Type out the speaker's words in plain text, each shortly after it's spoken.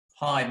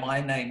Hi, my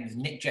name is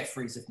Nick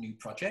Jeffries of New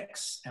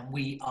Projects, and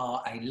we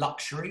are a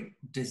luxury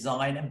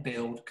design and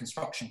build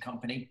construction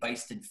company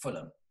based in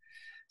Fulham.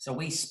 So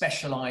we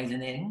specialize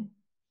in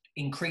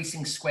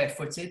increasing square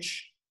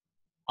footage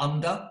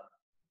under,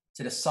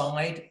 to the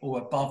side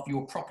or above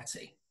your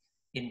property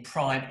in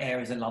prime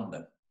areas of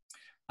London.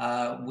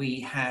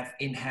 We have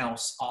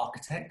in-house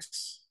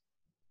architects,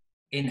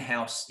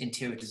 in-house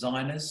interior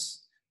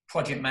designers,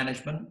 project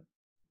management,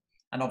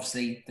 and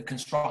obviously the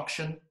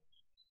construction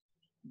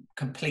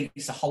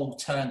completes a whole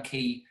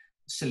turnkey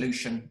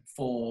solution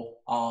for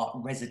our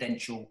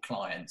residential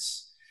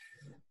clients.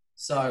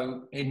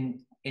 So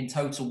in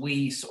total,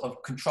 we sort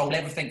of control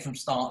everything from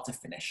start to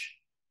finish.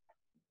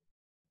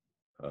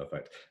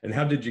 Perfect. And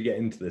how did you get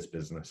into this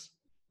business?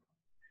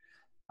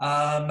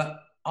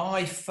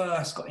 I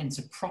first got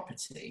into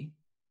property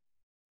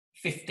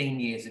 15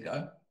 years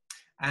ago,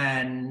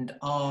 and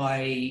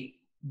I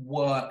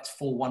worked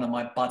for one of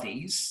my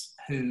buddies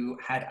who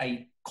had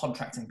a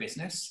contracting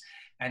business,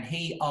 and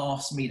he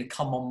asked me to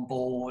come on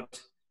board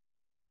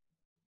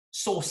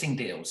sourcing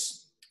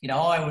deals. You know,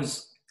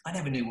 I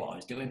never knew what I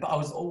was doing, but I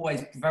was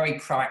always very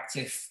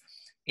proactive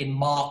in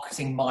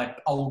marketing my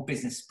old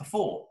business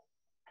before.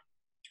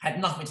 Had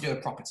nothing to do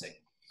with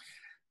property.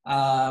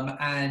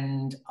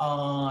 And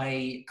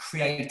I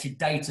created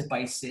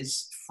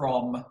databases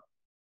from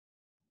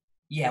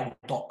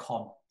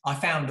Yale.com. I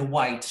found a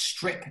way to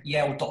strip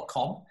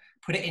Yale.com,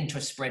 put it into a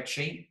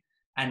spreadsheet,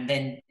 and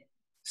then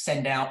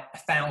send out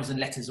 1,000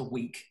 letters a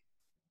week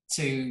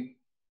to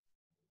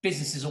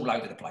businesses all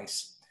over the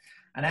place.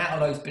 And out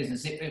of those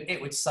businesses,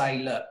 it would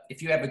say, look,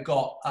 if you ever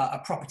got a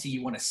property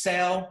you want to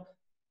sell,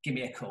 give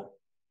me a call.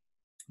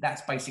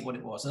 That's basically what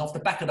it was. And off the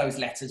back of those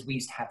letters, we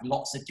used to have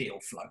lots of deal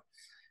flow.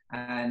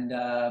 And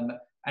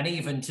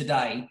even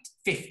today,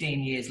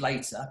 15 years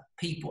later,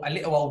 a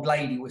little old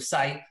lady would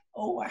say,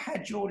 oh, I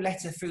had your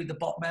letter through the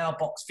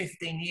mailbox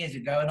 15 years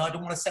ago and I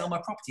don't want to sell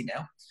my property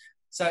now.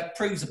 So it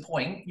proves a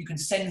point. You can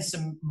send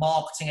some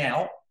marketing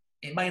out.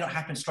 It may not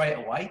happen straight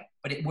away,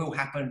 but it will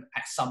happen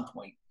at some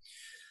point.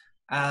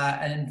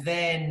 And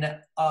then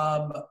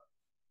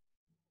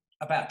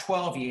about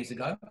 12 years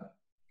ago,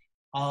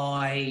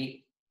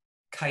 I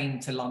came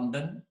to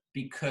London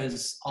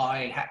because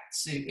I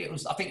think it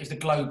was the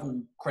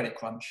global credit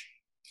crunch.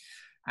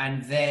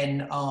 And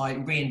then I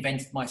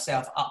reinvented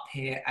myself up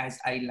here as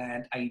a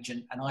land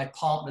agent, and I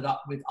partnered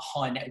up with a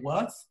high net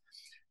worth,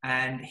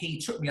 and he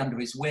took me under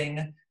his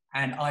wing,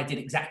 and I did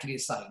exactly the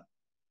same.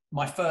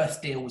 My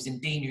first deal was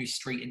in Deanery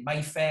Street in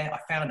Mayfair. I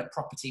found a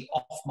property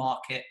off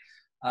market.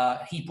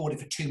 He bought it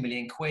for 2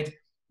 million quid.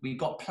 We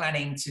got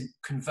planning to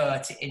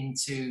convert it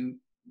into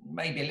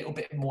maybe a little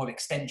bit more of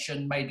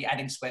extension, maybe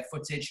adding square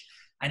footage.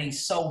 And he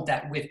sold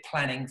that with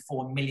planning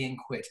for 1 million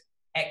quid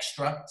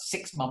extra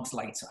 6 months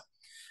later.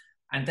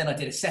 And then I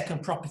did a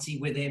second property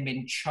with him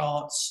in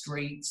Chart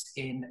Street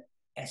in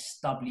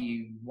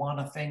SW1,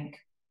 I think.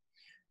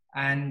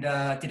 And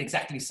did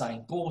exactly the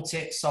same. Bought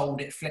it, sold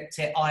it, flipped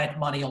it. I had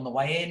money on the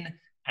way in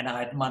and I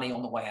had money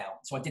on the way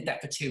out. So I did that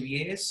for 2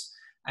 years.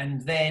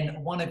 And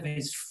then one of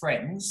his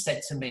friends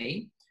said to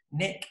me,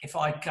 Nick, if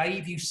I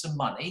gave you some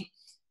money,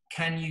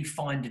 can you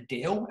find a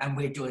deal and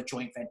we'll do a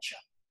joint venture?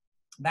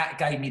 That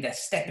gave me their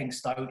stepping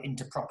stone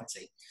into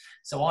property.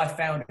 So I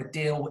found a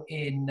deal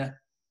in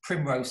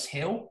Primrose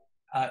Hill,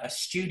 a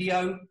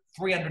studio,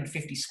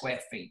 350 square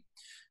feet.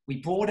 We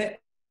bought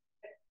it.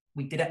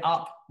 We did it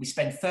up, we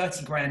spent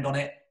 30 grand on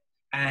it,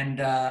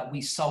 and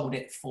we sold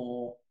it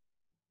for,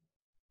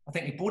 I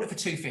think we bought it for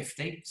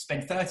 250,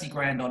 spent 30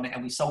 grand on it,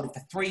 and we sold it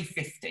for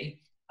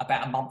 350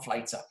 about a month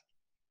later.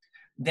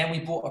 Then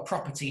we bought a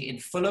property in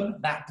Fulham.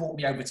 That brought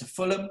me over to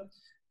Fulham,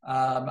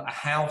 a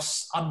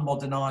house,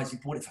 unmodernized. We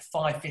bought it for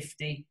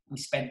 550. We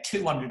spent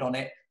 200 on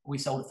it. We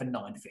sold it for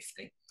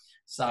 950.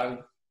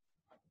 So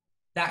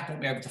that brought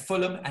me over to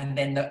Fulham. And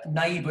then the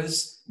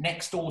neighbours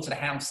next door to the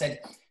house said,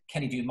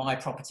 can you do my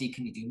property?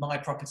 Can you do my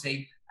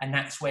property? And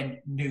that's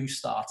when New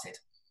started.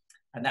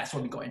 And that's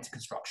when we got into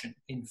construction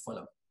in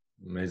Fulham.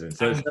 Amazing.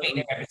 So we've been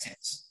there ever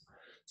since.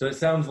 So it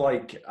sounds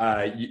like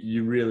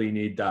you really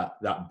need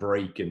that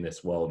break in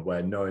this world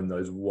where knowing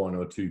those one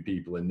or two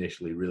people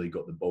initially really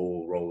got the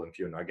ball rolling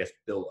for you and I guess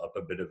built up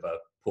a bit of a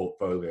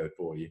portfolio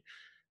for you.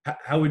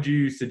 How would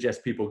you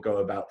suggest people go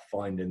about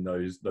finding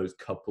those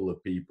couple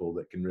of people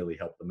that can really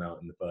help them out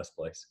in the first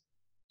place?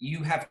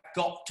 You have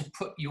got to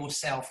put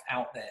yourself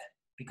out there.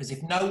 Because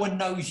if no one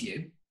knows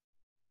you,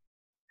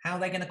 how are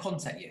they going to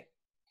contact you?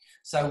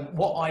 So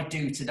what I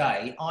do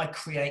today, I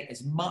create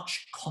as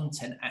much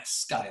content at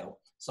scale.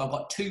 So I've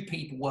got 2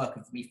 people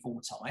working for me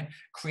full time,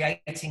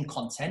 creating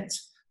content.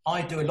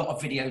 I do a lot of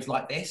videos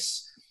like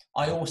this.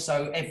 I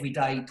also every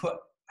day put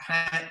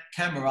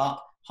camera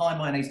up. Hi,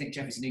 my name is Nick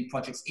Jeffries of New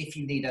Projects. If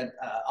you need an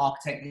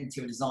architect,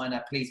 interior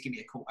designer, please give me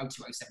a call,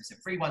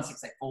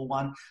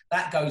 02077316841.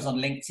 That goes on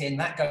LinkedIn,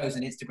 that goes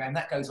on Instagram,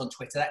 that goes on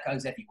Twitter, that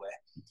goes everywhere.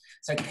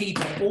 So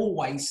people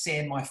always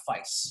seeing my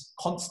face,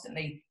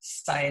 constantly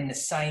saying the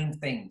same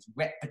things,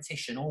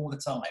 repetition all the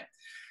time.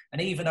 And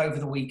even over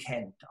the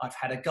weekend, I've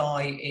had a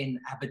guy in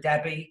Abu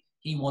Dhabi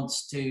He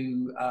wants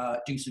to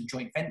do some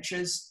joint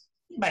ventures.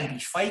 He may be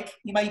fake.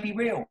 He may be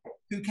real.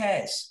 Who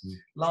cares?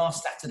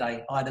 Last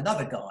Saturday, I had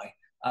another guy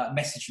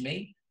message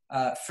me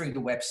through the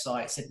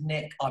website, said,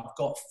 Nick, I've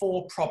got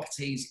 4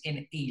 properties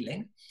in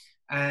Ealing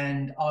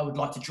and I would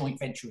like to joint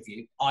venture with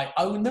you. I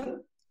own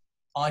them.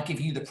 I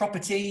give you the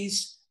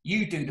properties.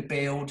 You do the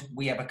build.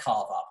 We have a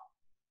carve up.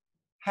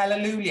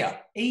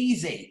 Hallelujah.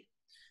 Easy.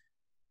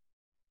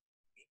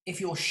 If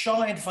you're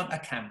shy in front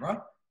of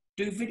camera,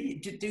 do video,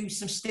 do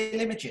some still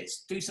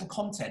images, do some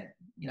content.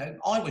 You know,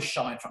 I was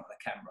shy in front of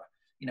the camera,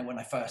 you know, when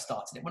I first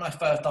started it. When I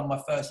first done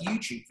my first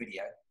YouTube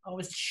video, I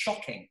was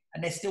shocking,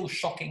 and they're still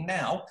shocking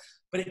now,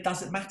 but it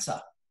doesn't matter.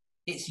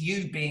 It's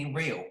you being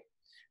real.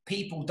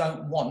 People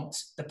don't want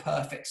the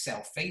perfect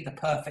selfie, the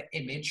perfect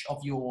image of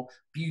your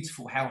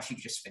beautiful house you've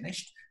just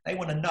finished. They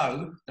want to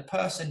know the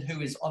person who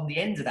is on the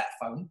end of that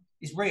phone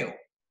is real,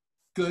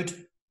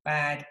 good,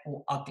 bad,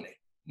 or ugly.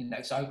 You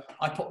know, so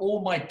I put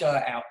all my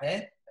dirt out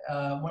there.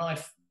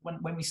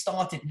 When we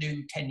started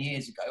New 10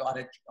 years ago,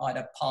 I had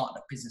a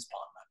business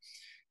partner.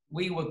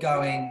 We were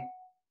going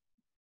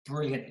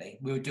brilliantly.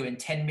 We were doing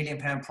 £10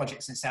 million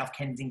projects in South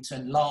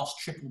Kensington. Last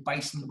triple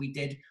basement we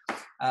did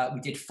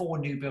 4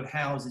 new build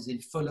houses in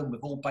Fulham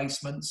with all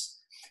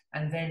basements.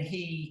 And then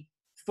he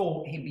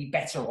thought he'd be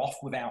better off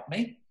without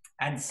me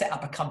and set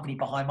up a company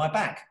behind my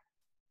back.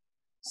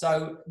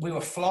 So we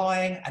were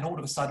flying, and all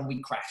of a sudden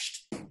we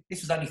crashed.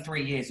 This was only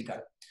 3 years ago.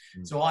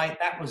 So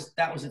that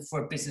was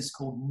for a business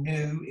called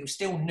New. It was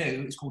still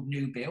new. It was called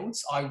New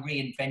Builds. I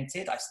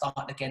reinvented. I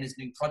started again as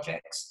new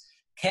projects.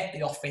 Kept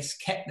the office,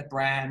 kept the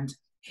brand,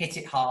 hit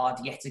it hard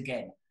yet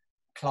again,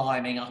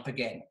 climbing up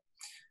again.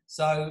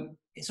 So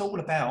it's all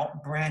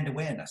about brand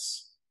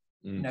awareness.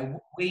 You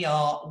know,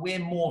 we're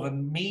more of a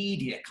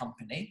media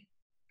company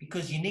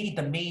because you need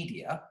the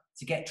media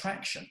to get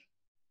traction.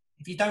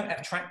 If you don't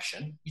have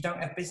traction, you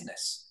don't have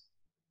business.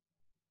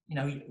 You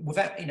know,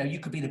 without, you know, you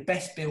could be the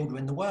best builder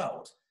in the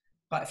world,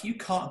 but if you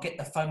can't get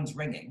the phones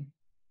ringing,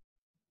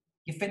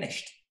 you're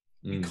finished.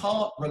 You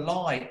can't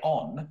rely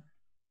on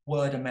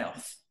word of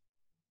mouth,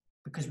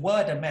 because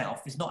word of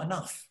mouth is not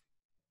enough.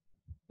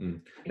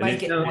 You may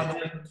get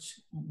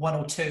one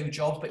or two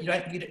jobs, but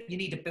you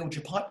need to build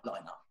your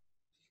pipeline up.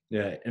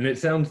 Yeah, and it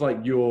sounds like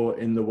you're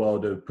in the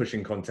world of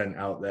pushing content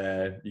out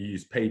there. You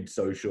use paid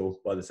social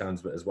by the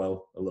sounds of it as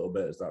well, a little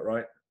bit. Is that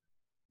right?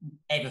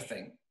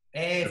 Everything,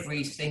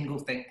 every single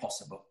thing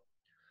possible.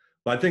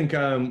 But I think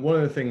one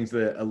of the things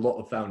that a lot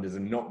of founders are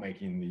not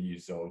making the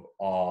use of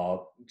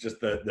are just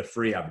the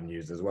free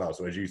avenues as well.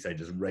 So as you say,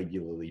 just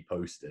regularly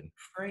posting.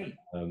 Free.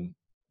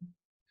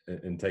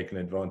 And taking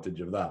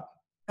advantage of that.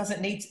 Doesn't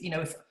need to, you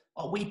know, if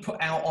we put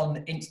out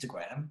on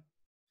Instagram,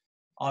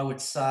 I would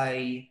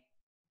say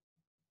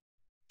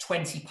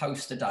 20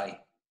 posts a day.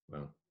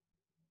 Wow.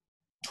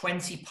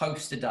 20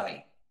 posts a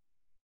day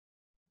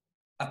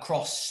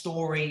across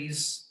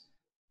stories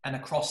and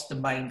across the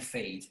main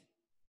feed.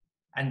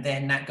 And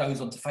then that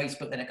goes onto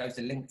Facebook, then it goes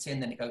to LinkedIn,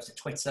 then it goes to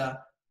Twitter,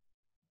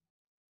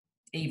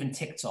 even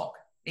TikTok,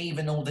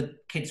 even all the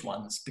kids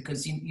ones,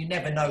 because you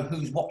never know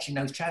who's watching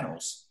those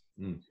channels.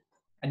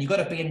 And you've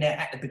got to be in there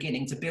at the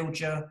beginning to build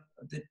you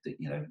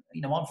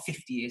know, I'm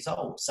 50 years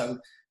old. So,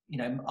 you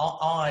know,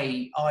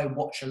 I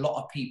watch a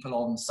lot of people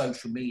on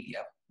social media,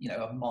 you know,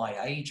 of my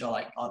age.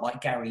 I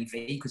like Gary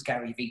Vee, because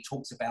Gary Vee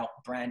talks about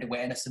brand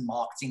awareness and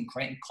marketing,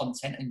 creating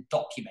content and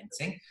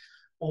documenting.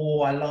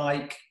 Or I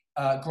like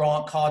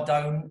Grant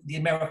Cardone, the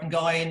American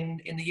guy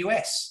in the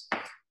US,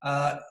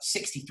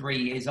 63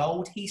 years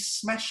old. He's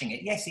smashing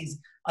it. Yes,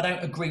 I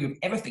don't agree with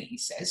everything he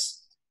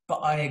says, but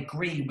I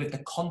agree with the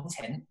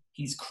content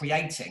he's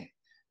creating,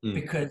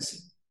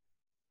 because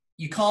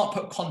you can't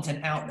put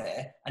content out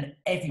there and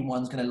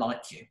everyone's going to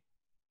like you.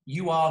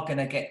 You are going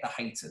to get the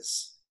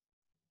haters.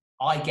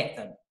 I get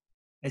them.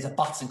 There's a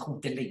button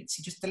called delete.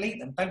 You just delete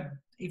them. Don't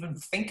even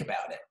think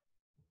about it.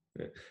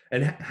 Yeah.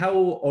 And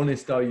how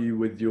honest are you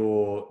with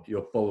your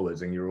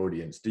followers and your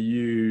audience?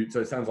 So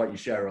it sounds like you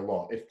share a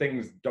lot. If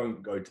things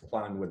don't go to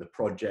plan with a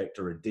project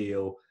or a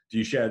deal, do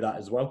you share that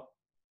as well?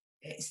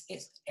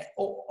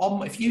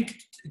 If you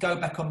go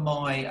back on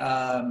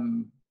my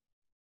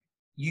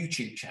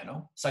YouTube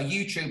channel, so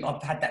YouTube,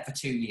 I've had that for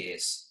 2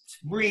 years. It's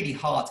really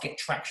hard to get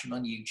traction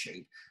on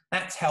YouTube.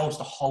 That tells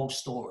the whole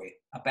story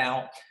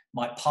about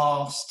my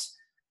past,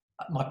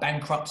 my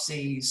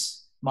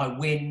bankruptcies, my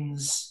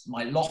wins,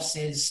 my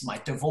losses, my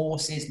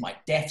divorces, my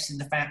deaths in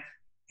the family,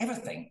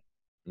 everything.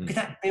 Because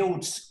that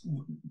builds,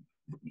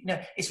 you know,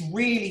 it's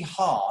really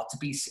hard to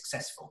be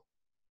successful.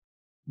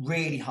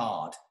 Really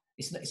hard.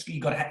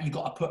 You've got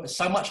to put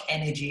so much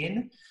energy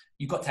in.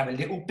 You've got to have a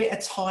little bit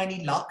of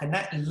tiny luck, and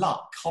that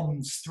luck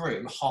comes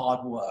through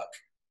hard work.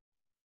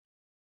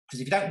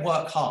 Because if you don't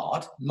work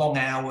hard, long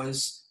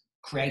hours,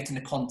 creating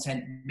the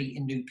content,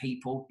 meeting new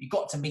people, you've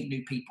got to meet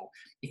new people.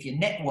 If your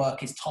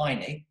network is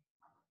tiny,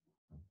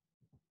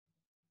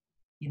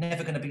 you're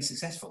never going to be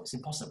successful. It's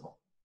impossible.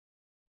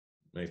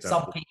 Exactly.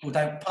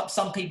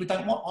 Some people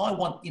don't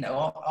want, you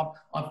know,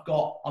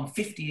 I'm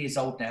 50 years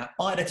old now.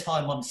 By the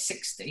time I'm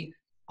 60,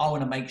 I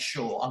want to make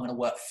sure I'm going to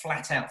work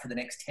flat out for the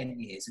next 10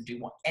 years and do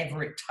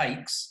whatever it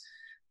takes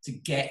to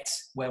get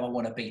where I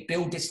want to be.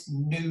 Build this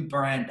new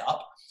brand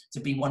up to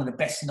be one of the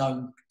best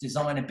known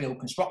design and build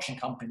construction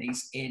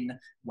companies in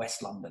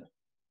West London.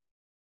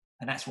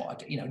 And that's what I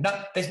do. You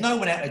know, there's no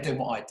one out there doing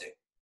what I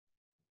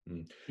do.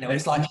 You know,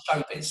 it's like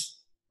showbiz.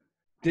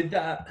 Did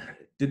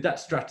that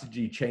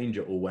strategy change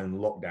at all when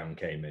lockdown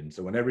came in?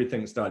 So when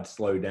everything started to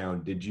slow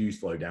down, did you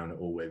slow down at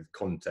all with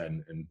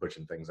content and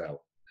pushing things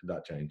out? Did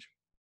that change?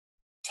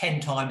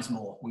 10 times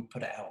more we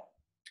put it out.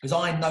 Because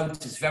I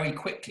noticed very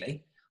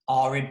quickly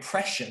our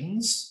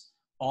impressions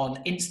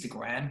on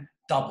Instagram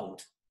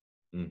doubled.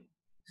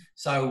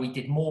 So we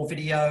did more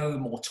video,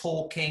 more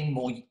talking,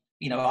 more,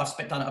 you know,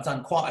 I've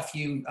done quite a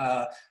few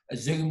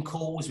Zoom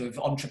calls with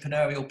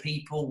entrepreneurial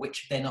people,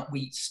 which then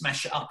we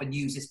smash it up and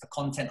use this for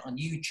content on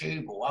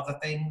YouTube or other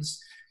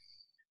things.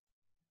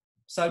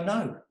 So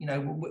no, you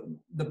know,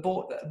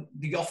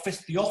 the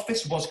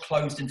office was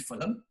closed in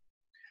Fulham.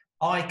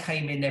 I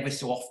came in every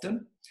so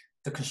often.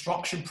 The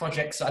construction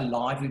projects are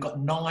live. We've got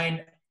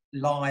 9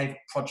 live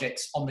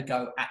projects on the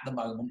go at the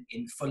moment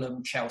in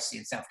Fulham, Chelsea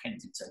and South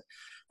Kensington.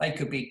 They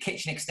could be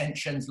kitchen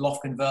extensions,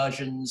 loft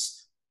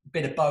conversions, a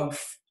bit of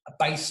both,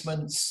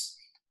 basements,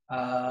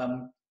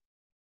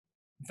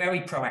 very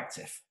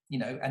proactive, you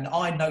know, and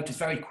I noticed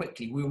very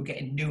quickly we were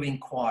getting new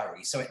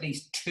inquiries. So at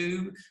least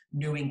 2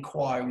 new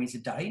inquiries a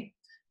day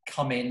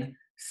come in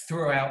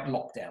throughout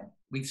lockdown.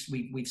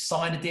 We've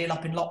signed a deal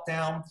up in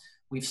lockdown.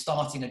 We're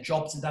starting a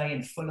job today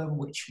in Fulham,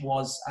 which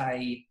was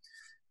a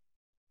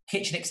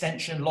kitchen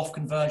extension, loft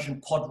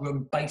conversion, pod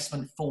room,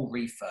 basement, full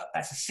refurb.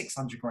 That's a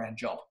 600 grand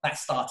job. That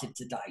started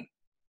today.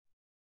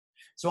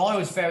 So I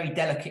was very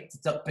delicate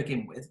to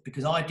begin with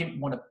because I didn't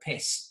want to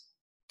piss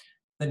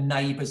the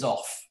neighbours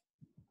off.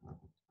 Do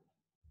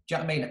you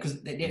know what I mean? Because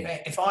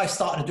if I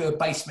started to do a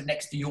basement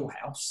next to your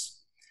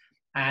house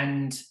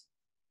and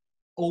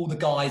all the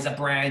guys are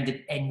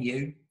branded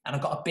NU and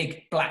I've got a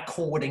big black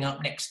hoarding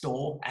up next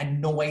door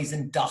and noise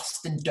and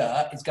dust and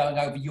dirt is going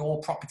over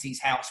your property's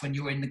house when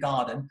you're in the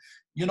garden,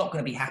 you're not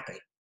going to be happy.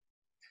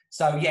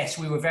 So yes,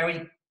 we were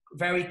very,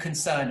 very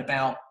concerned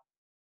about,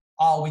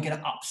 are we going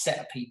to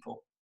upset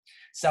people?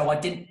 So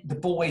the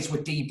boys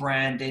were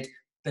debranded,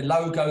 the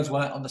logos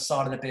weren't on the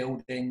side of the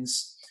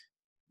buildings,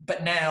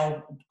 but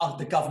now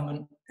the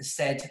government has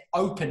said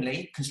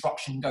openly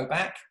construction can go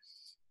back,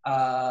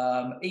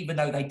 even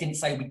though they didn't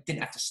say we didn't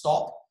have to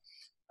stop,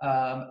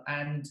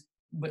 and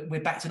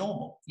we're back to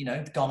normal. You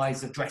know, the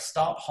guys are dressed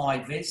up,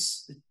 high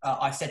vis.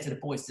 I said to the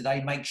boys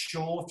today, make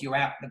sure if you're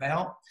out and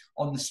about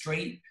on the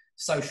street,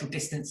 social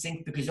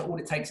distancing, because all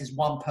it takes is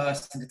one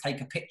person to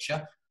take a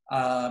picture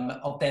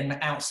of them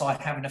outside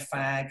having a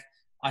fag.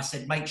 I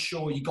said, make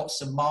sure you got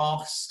some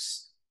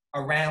masks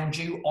around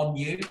you, on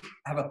you,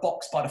 have a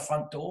box by the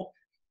front door.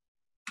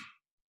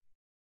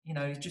 You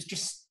know,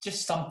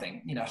 just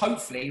something, you know,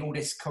 hopefully all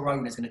this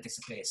corona is going to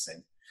disappear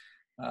soon.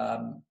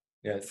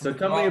 Yeah. So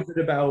tell me a bit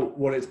about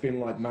what it's been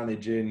like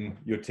managing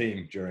your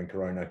team during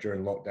corona,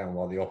 during lockdown,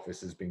 while the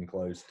office has been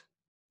closed.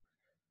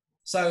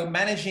 So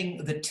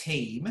managing the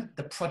team,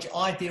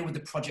 I deal with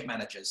the project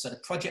managers. So the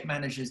project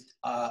managers,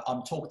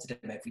 I'm talking to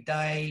them every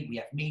day. We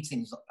have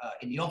meetings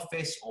in the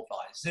office or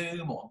via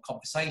Zoom or on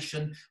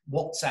conversation.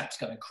 WhatsApp's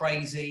going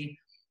crazy.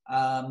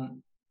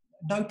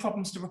 No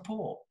problems to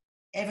report.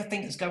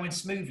 Everything is going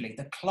smoothly.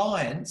 The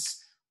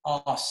clients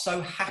are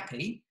so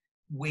happy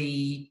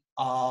we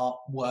are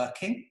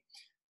working.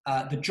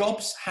 The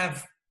jobs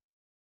have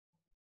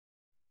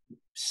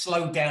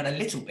slowed down a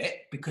little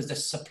bit because the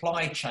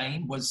supply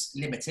chain was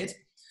limited,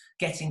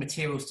 getting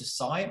materials to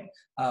site.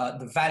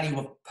 The value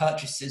of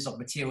purchases of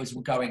materials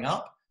were going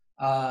up.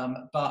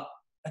 But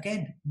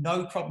again,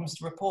 no problems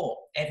to report.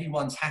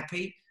 Everyone's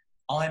happy.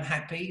 I'm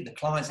happy. The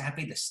clients are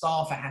happy. The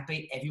staff are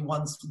happy.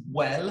 Everyone's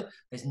well.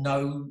 There's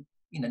no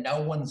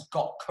one's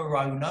got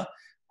corona.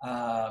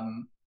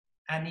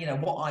 And, you know,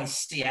 what I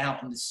see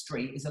out on the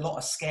street is a lot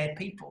of scared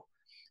people.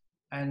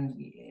 And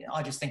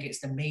I just think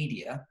it's the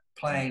media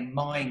playing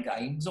mind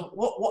games.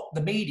 What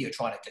the media are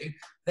trying to do,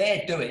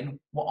 they're doing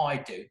what I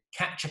do,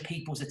 capture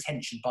people's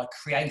attention by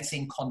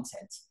creating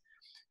content.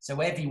 So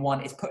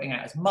everyone is putting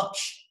out as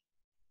much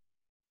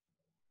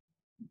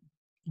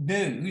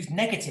news,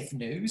 negative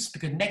news,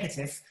 because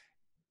negative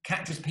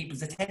captures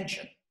people's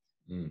attention.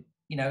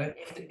 You know,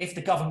 if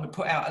the government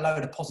put out a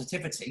load of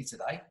positivity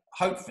today,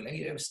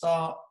 hopefully it will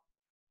start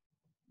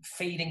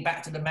feeding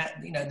back to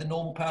the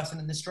normal person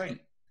in the street.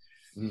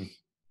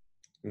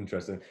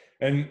 Interesting.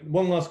 And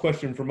one last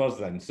question from us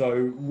then.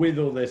 So with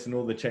all this and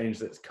all the change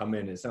that's come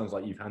in, it sounds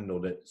like you've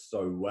handled it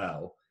so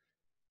well.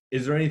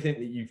 Is there anything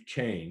that you've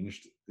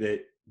changed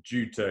that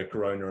due to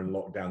corona and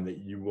lockdown that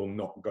you will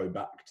not go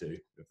back to,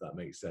 if that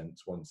makes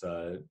sense, once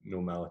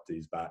normality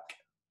is back?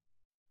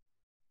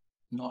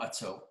 Not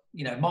at all.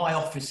 You know, my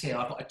office here,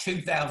 I've got a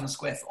 2,000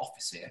 square foot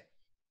office here.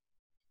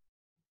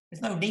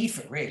 There's no need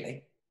for it,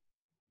 really.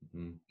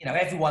 You know,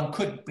 everyone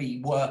could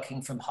be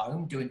working from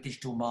home, doing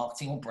digital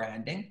marketing or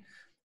branding,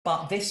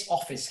 but this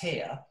office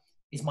here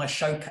is my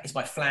showcase,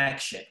 my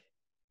flagship.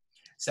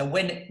 So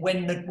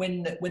when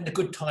the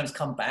good times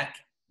come back,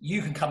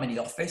 you can come in the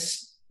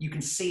office. You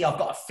can see I've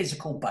got a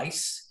physical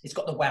base. It's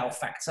got the wow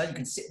factor. You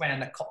can sit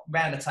round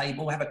the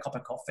table, have a cup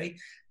of coffee,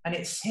 and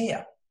it's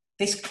here.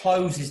 This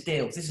closes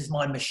deals. This is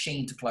my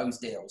machine to close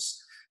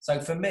deals. So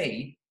for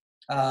me,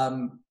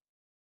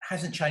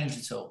 hasn't changed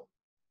at all.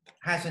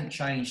 Hasn't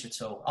changed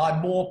at all.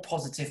 I'm more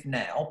positive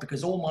now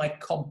because all my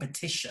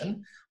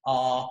competition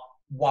are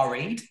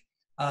worried.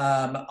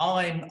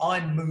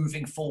 I'm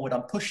moving forward.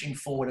 I'm pushing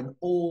forward on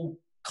all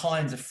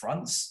kinds of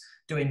fronts,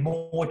 doing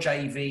more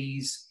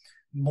JVs,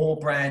 more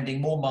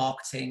branding, more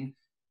marketing.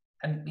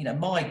 And, you know,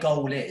 my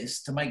goal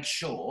is to make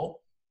sure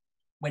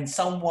when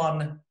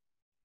someone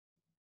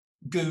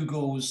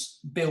Google's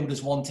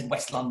builders wanted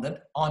West London,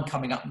 I'm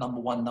coming up number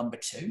 1, number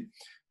 2.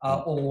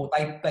 Or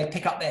they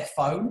pick up their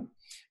phone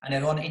and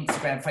they're on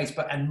Instagram,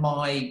 Facebook, and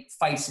my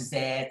face is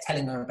there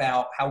telling them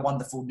about how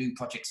wonderful new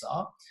projects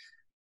are.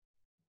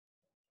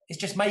 It's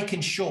just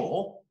making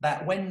sure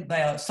that when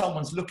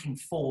someone's looking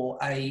for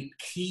a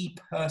key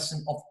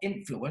person of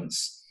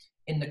influence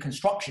in the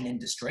construction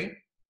industry,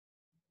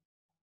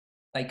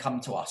 they come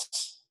to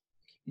us.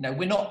 You know,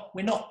 we're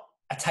not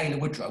a Taylor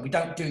Woodrow. We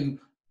don't do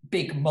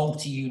big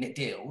multi-unit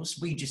deals.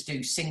 We just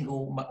do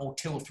single or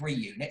 2 or 3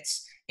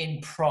 units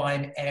in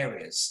prime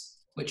areas,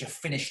 which are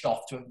finished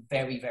off to a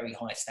very, very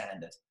high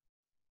standard.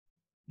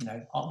 You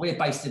know, we're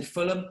based in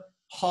Fulham.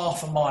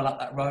 Half a mile up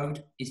that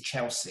road is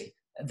Chelsea,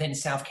 then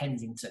South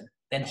Kensington,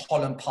 then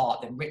Holland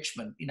Park, then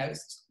Richmond. You know,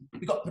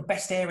 we've got the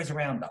best areas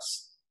around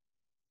us,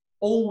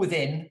 all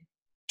within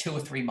 2 or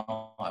 3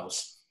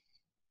 miles.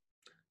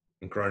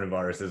 And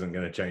coronavirus isn't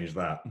going to change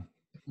that.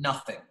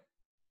 Nothing.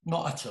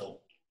 Not at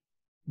all.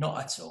 Not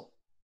at all.